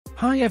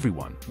Hi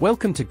everyone,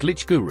 welcome to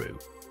Glitch Guru.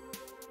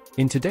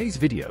 In today's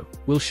video,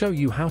 we'll show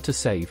you how to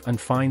save and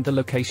find the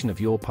location of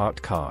your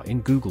parked car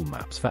in Google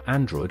Maps for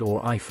Android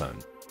or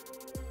iPhone.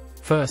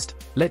 First,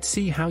 let's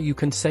see how you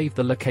can save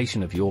the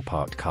location of your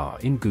parked car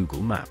in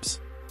Google Maps.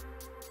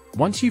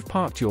 Once you've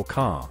parked your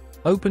car,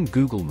 open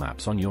Google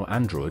Maps on your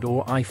Android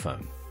or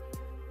iPhone.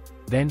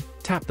 Then,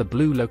 tap the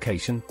blue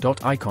location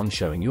dot icon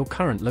showing your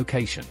current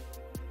location.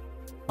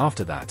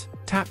 After that,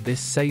 tap this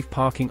Save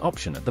Parking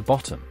option at the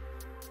bottom.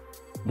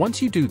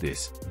 Once you do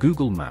this,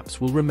 Google Maps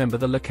will remember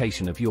the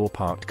location of your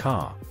parked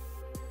car.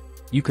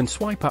 You can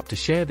swipe up to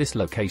share this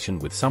location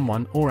with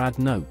someone or add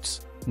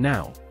notes.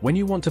 Now, when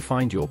you want to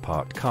find your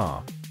parked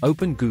car,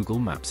 open Google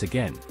Maps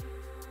again.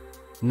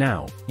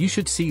 Now, you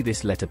should see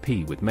this letter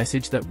P with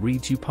message that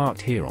reads "You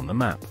parked here" on the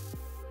map.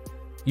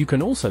 You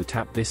can also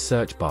tap this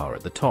search bar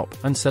at the top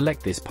and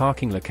select this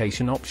parking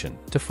location option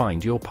to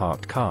find your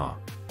parked car.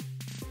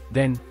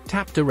 Then,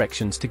 tap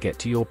directions to get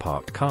to your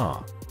parked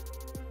car.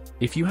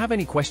 If you have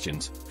any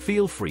questions,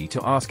 feel free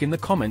to ask in the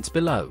comments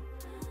below.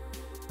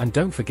 And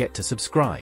don't forget to subscribe.